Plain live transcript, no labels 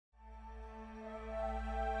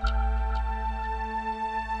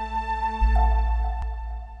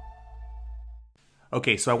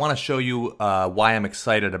Okay, so I want to show you why I'm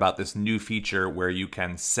excited about this new feature where you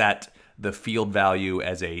can set the field value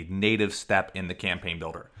as a native step in the campaign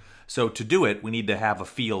builder. So to do it, we need to have a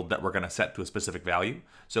field that we're going to set to a specific value.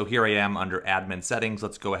 So here I am under admin settings.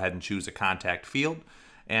 Let's go ahead and choose a contact field,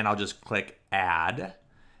 and I'll just click add,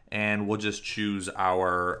 and we'll just choose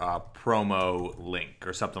our promo link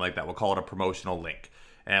or something like that. We'll call it a promotional link,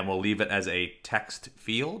 and we'll leave it as a text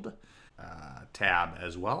field, tab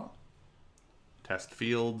as well. Test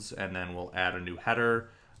fields, and then we'll add a new header,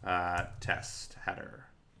 test header.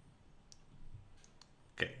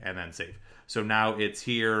 Okay, and then save. So now it's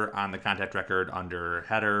here on the contact record under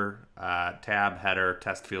header, tab, header,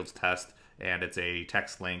 test fields, test, and it's a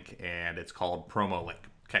text link, and it's called promo link.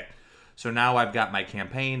 Okay, so now I've got my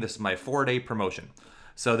campaign. This is my 4-day promotion.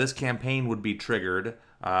 So this campaign would be triggered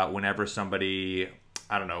whenever somebody,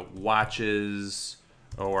 I don't know, watches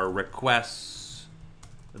or requests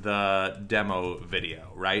the demo video,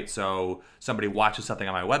 right? So somebody watches something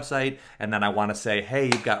on my website, and then I want to say, hey,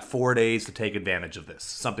 you've got 4 days to take advantage of this,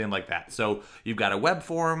 something like that. So you've got a web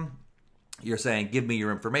form, you're saying, give me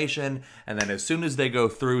your information, and then as soon as they go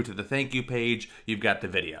through to the thank you page, you've got the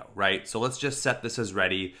video, right? So let's just set this as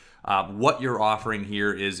ready. What you're offering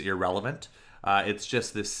here is irrelevant. It's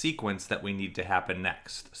just this sequence that we need to happen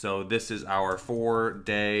next. So this is our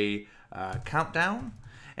 4-day countdown.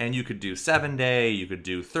 And you could do 7-day, you could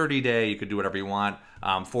do 30-day, you could do whatever you want.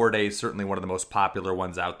 4 days, certainly one of the most popular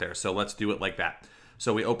ones out there. So let's do it like that.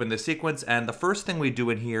 So we open the sequence, and the first thing we do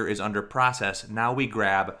in here is under process. Now we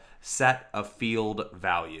grab set a field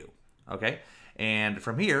value, okay? And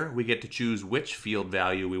from here, we get to choose which field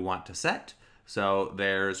value we want to set. So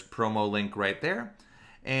there's promo link right there.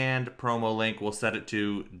 And promo link, we'll set it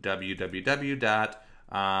to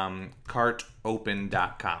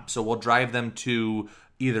www.cartopen.com. So we'll drive them to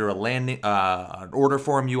either a landing, an order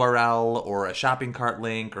form URL or a shopping cart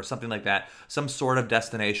link or something like that, some sort of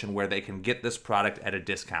destination where they can get this product at a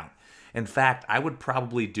discount. In fact, I would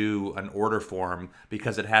probably do an order form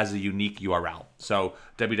because it has a unique URL. So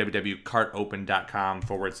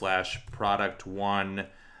www.cartopen.com/product1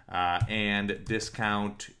 and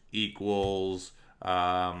discount equals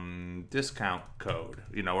discount code,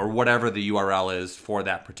 or whatever the URL is for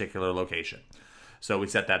that particular location. So we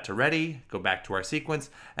set that to ready, go back to our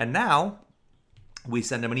sequence, and now we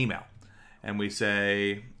send them an email. And we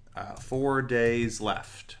say 4 days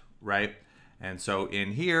left, right? And so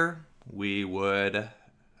in here, we would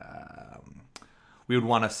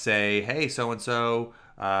want to say, hey, so-and-so,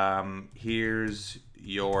 here's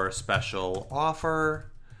your special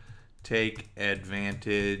offer. Take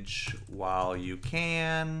advantage while you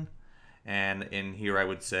can. And in here, I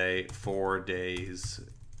would say 4 days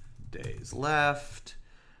left.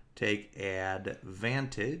 Take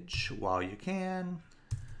advantage while you can.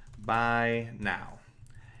 Buy now.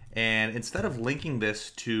 And instead of linking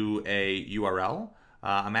this to a URL,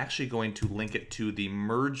 I'm actually going to link it to the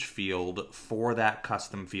merge field for that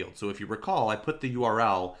custom field. So if you recall, I put the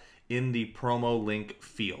URL in the promo link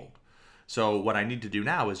field. So what I need to do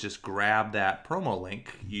now is just grab that promo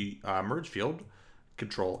link merge field,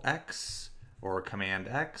 Control X or Command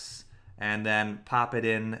X, and then pop it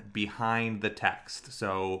in behind the text.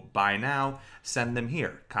 So buy now, send them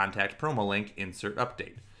here. Contact promo link, insert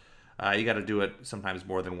update. You got to do it sometimes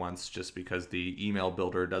more than once just because the email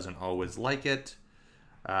builder doesn't always like it.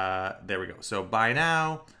 There we go. So buy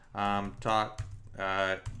now,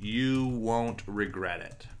 you won't regret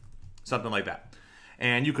it. Something like that.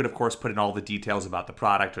 And you could, of course, put in all the details about the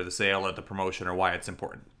product or the sale or the promotion or why it's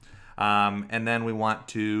important. And then we want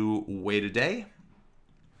to wait a day.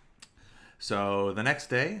 So the next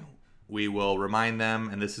day, we will remind them,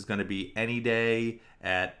 and this is going to be any day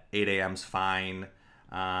at 8 a.m. is fine.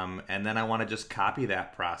 And then I want to just copy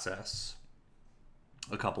that process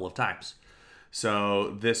a couple of times.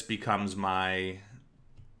 So this becomes my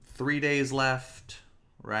 3 days left,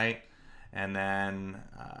 right? And then,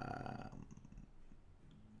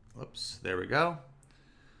 whoops, there we go.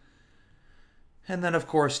 And then, of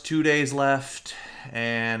course, 2 days left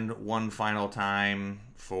and one final time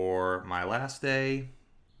for my last day.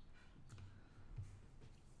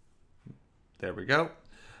 There we go.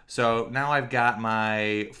 So now I've got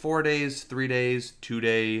my 4 days, 3 days, 2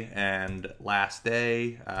 day, and last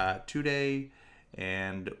day, 2 day,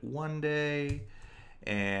 and 1 day.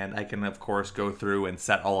 And I can, of course, go through and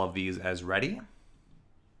set all of these as ready.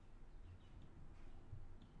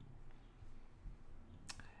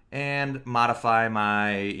 And modify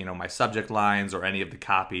my, my subject lines or any of the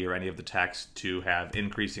copy or any of the text to have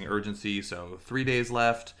increasing urgency. So 3 days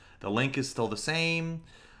left. The link is still the same.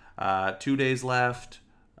 2 days left.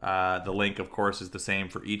 The link, of course, is the same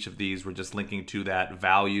for each of these. We're just linking to that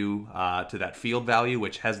value, to that field value,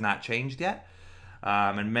 which has not changed yet.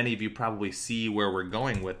 And many of you probably see where we're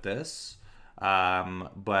going with this.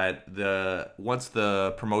 But once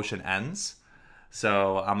the promotion ends,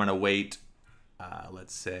 so I'm going to wait,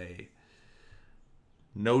 let's say,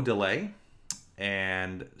 no delay.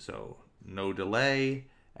 And so no delay,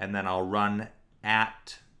 and then I'll run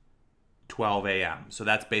at 12 a.m. So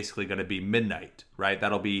that's basically going to be midnight, right?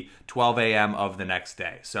 That'll be 12 a.m. of the next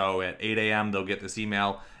day. So at 8 a.m. they'll get this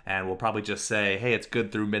email, and we'll probably just say, hey, it's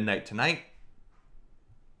good through midnight tonight.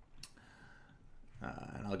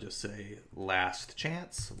 And I'll just say last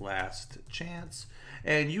chance, last chance.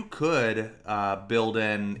 And you could build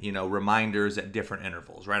in, reminders at different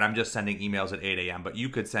intervals, right? I'm just sending emails at 8 a.m., but you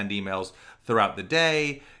could send emails throughout the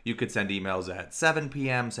day. You could send emails at 7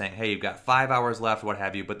 p.m. saying, hey, you've got 5 hours left, what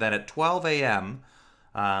have you. But then at 12 a.m.,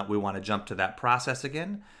 we want to jump to that process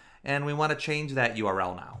again, and we want to change that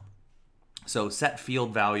URL now. So set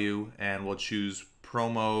field value, and we'll choose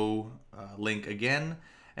promo link again.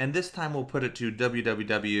 And this time we'll put it to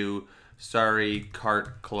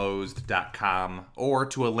www.sorrycartclosed.com or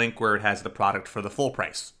to a link where it has the product for the full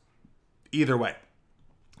price. Either way.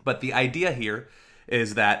 But the idea here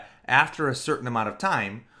is that after a certain amount of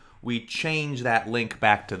time, we change that link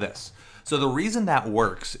back to this. So the reason that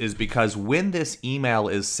works is because when this email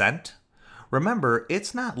is sent, remember,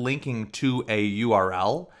 it's not linking to a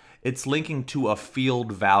URL, it's linking to a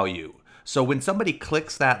field value. So when somebody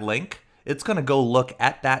clicks that link, it's going to go look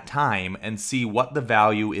at that time and see what the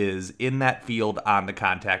value is in that field on the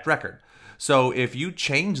contact record. So if you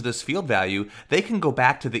change this field value, they can go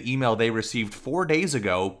back to the email they received 4 days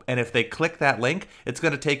ago, and if they click that link, it's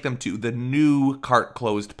going to take them to the new cart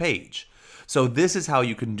closed page. So this is how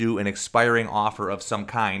you can do an expiring offer of some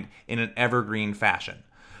kind in an evergreen fashion.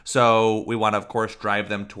 So we want to, of course, drive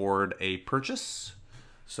them toward a purchase.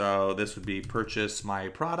 So this would be purchase my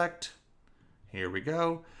product. Here we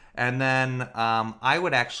go. And then I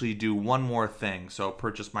would actually do one more thing. So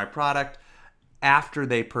purchase my product. After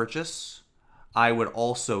they purchase, I would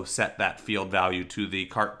also set that field value to the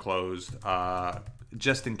cart closed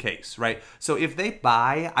just in case, right? So if they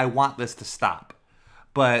buy, I want this to stop.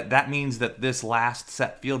 But that means that this last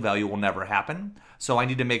set field value will never happen. So I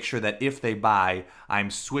need to make sure that if they buy,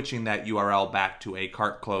 I'm switching that URL back to a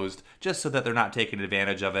cart closed just so that they're not taking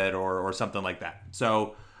advantage of it or something like that.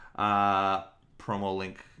 So promo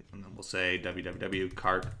link, and then we'll say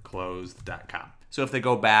www.cartclosed.com. So if they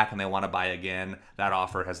go back and they want to buy again, that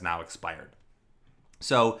offer has now expired.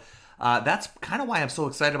 So that's kind of why I'm so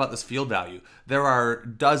excited about this field value. There are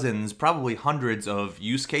dozens, probably hundreds of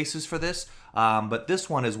use cases for this, but this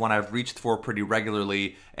one is one I've reached for pretty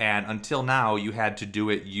regularly, and until now you had to do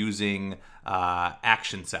it using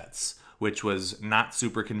action sets, which was not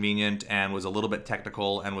super convenient and was a little bit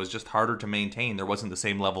technical and was just harder to maintain. There wasn't the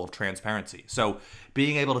same level of transparency. So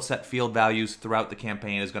being able to set field values throughout the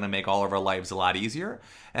campaign is going to make all of our lives a lot easier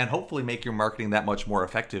and hopefully make your marketing that much more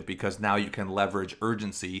effective because now you can leverage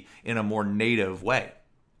urgency in a more native way.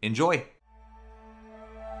 Enjoy.